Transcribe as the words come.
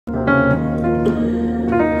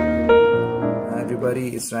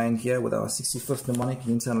everybody, it's Ryan here with our 65th Mnemonic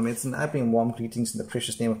in Internal Medicine. I bring warm greetings in the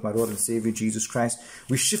precious name of my Lord and Savior Jesus Christ.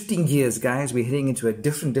 We're shifting gears, guys. We're heading into a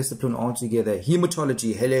different discipline altogether,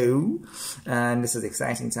 hematology. Hello, and this is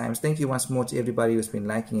exciting times. Thank you once more to everybody who's been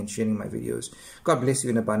liking and sharing my videos. God bless you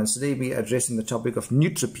in abundance. Today we're addressing the topic of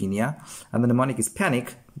neutropenia, and the mnemonic is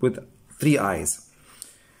panic with 3 eyes.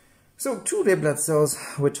 So 2 red blood cells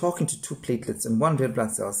were talking to 2 platelets, and 1 red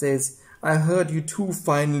blood cell says, "I heard you 2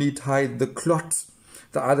 finally tied the clot."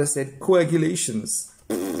 The other said, "Coagulations."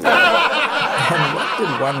 And what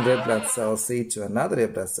did 1 red blood cell say to another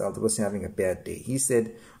red blood cell that was having a bad day? He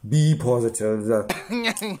said, "Be positive." So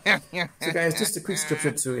guys, just a quick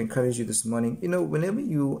scripture to encourage you this morning. You know, whenever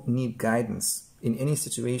you need guidance in any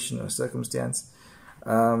situation or circumstance,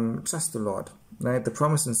 trust the Lord. Right? The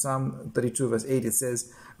promise in Psalm 32 verse 8, it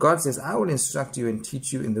says, God says, "I will instruct you and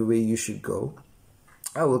teach you in the way you should go.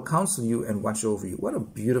 I will counsel you and watch over you." What a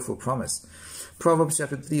beautiful promise. Proverbs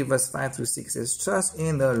chapter 3 verse 5 through 6 says, "Trust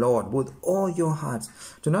in the Lord with all your heart.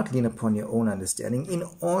 Do not lean upon your own understanding. In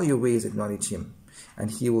all your ways acknowledge him, and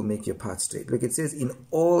he will make your path straight." Look, it says, "In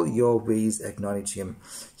all your ways acknowledge him.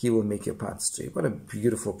 He will make your path straight." What a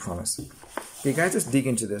beautiful promise. Okay, guys, let's dig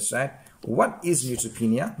into this, right? What is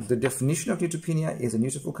neutropenia? The definition of neutropenia is a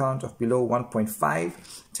neutrophil count of below 1.5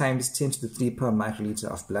 times 10 to the 3 per microliter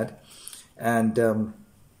of blood. And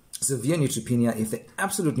severe neutropenia if the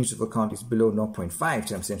absolute neutrophil count is below 0.5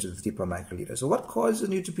 times 10 to the 3 per microliter. So what causes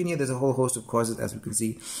neutropenia? There's a whole host of causes, as we can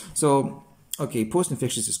see. So, okay,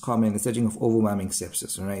 post-infectious is common in the setting of overwhelming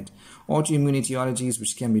sepsis, all right? Autoimmune etiologies,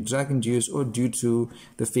 which can be drug-induced or due to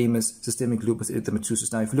the famous systemic lupus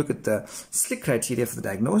erythematosus. Now, if you look at the SLIC criteria for the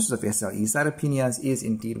diagnosis of SLE, cytopenias is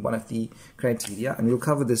indeed one of the criteria, and we'll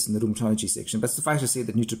cover this in the rheumatology section. But suffice to say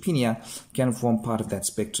that neutropenia can form part of that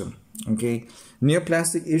spectrum. Okay,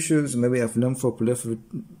 neoplastic issues in the way of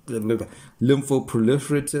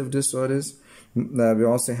lymphoproliferative disorders. We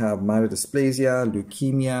also have myelodysplasia,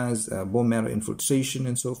 leukemias, bone marrow infiltration,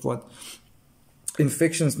 and so forth.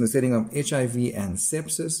 Infections in the setting of HIV and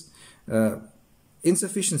sepsis.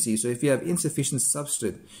 Insufficiency. So if you have insufficient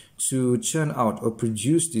substrate to churn out or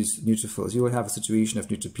produce these neutrophils, you will have a situation of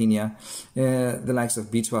neutropenia, the likes of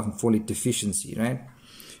B12 and folate deficiency, right?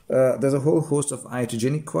 There's a whole host of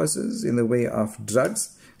iatrogenic causes in the way of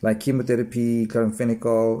drugs like chemotherapy,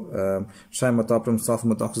 chloramphenicol, trimethoprim,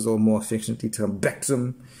 sulfamethoxazole, more affectionately termed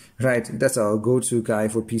Bactrim, right? That's our go-to guy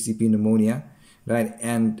for PCP pneumonia, right?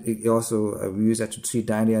 And it also we use that to treat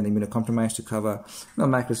diarrhea and immunocompromised, to cover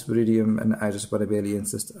microsporidium and isospora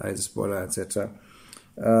cyst, isospora, etc.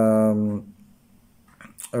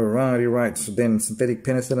 Right. So then synthetic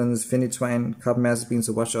penicillins, phenytoin, carbamazepine.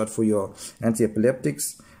 So watch out for your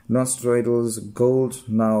anti-epileptics. Non-steroidals, gold,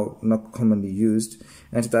 now not commonly used.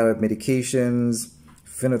 Antithyroid medications,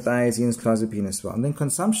 phenothiazines, clozapine as well. And then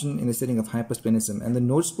consumption in the setting of hypersplenism. And the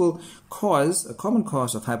noticeable cause, a common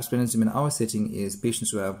cause of hypersplenism in our setting is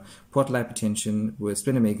patients who have portal hypertension with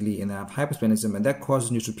splenomegaly and have hypersplenism, and that causes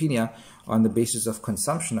neutropenia on the basis of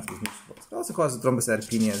consumption of these neutrophils. It also causes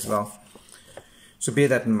thrombocytopenia as well. So bear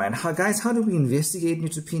that in mind. Guys, how do we investigate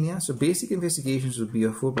neutropenia? So basic investigations would be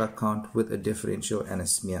a full blood count with a differential and a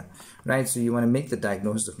smear, right? So you want to make the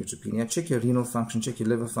diagnosis of neutropenia, check your renal function, check your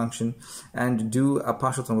liver function, and do a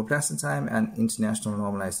partial thromboplastin time and international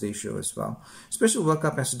normalized ratio as well. Special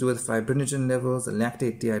workup has to do with fibrinogen levels, the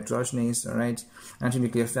lactate dehydrogenase, all right?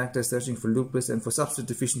 Antinuclear factors, searching for lupus, and for substrate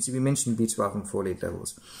deficiency, we mentioned B12 and folate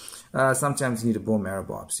levels. Sometimes you need a bone marrow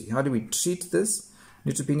biopsy. How do we treat this?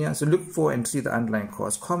 Neutropenia. So look for and treat the underlying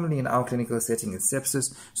cause. Commonly in our clinical setting, it's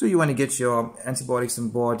sepsis. So you want to get your antibiotics on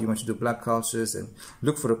board. You want to do blood cultures and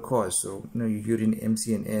look for the cause. So, you know, your urine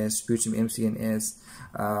MCNS, sputum MCNS,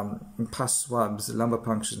 pus swabs, lumbar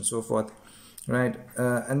punctures, and so forth. Right.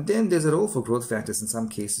 And then there's a role for growth factors in some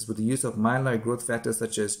cases with the use of myeloid growth factors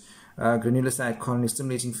such as granulocyte colony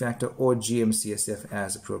stimulating factor or GM-CSF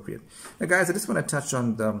as appropriate. Now, guys, I just want to touch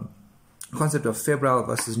on the concept of febrile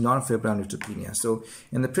versus non-febrile neutropenia. So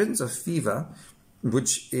in the presence of fever,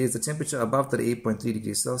 which is a temperature above 38.3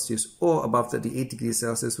 degrees Celsius or above 38 degrees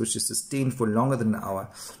Celsius, which is sustained for longer than an hour,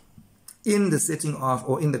 in the setting of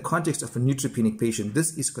or in the context of a neutropenic patient,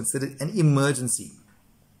 this is considered an emergency,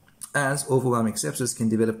 as overwhelming sepsis can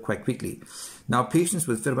develop quite quickly. Now, patients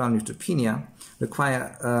with febrile neutropenia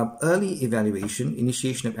require early evaluation,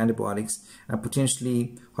 initiation of antibiotics, and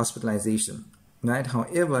potentially hospitalization. Right?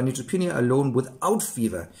 However, neutropenia alone without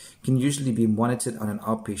fever can usually be monitored on an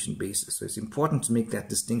outpatient basis. So it's important to make that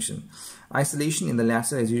distinction. Isolation in the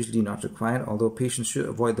latter is usually not required, although patients should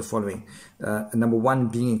avoid the following. Number one,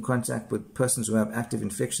 being in contact with persons who have active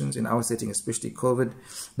infections, in our setting, especially COVID.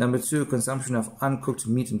 Number two, consumption of uncooked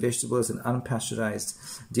meat and vegetables and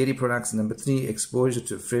unpasteurized dairy products. Number three, exposure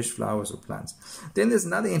to fresh flowers or plants. Then there's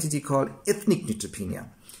another entity called ethnic neutropenia.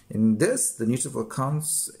 In this, the neutrophil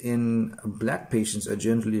counts in black patients are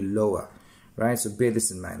generally lower, right? So bear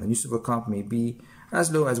this in mind. The neutrophil count may be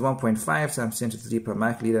as low as 1.5 times 10 to the 3 per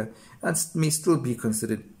microliter. That may still be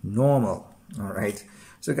considered normal, all right?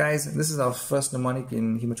 So guys, this is our first mnemonic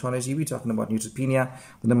in hematology. We're talking about neutropenia.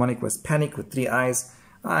 The mnemonic was panic with 3 eyes.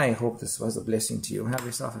 I hope this was a blessing to you. Have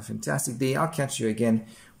yourself a fantastic day. I'll catch you again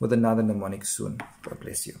with another mnemonic soon. God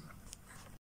bless you.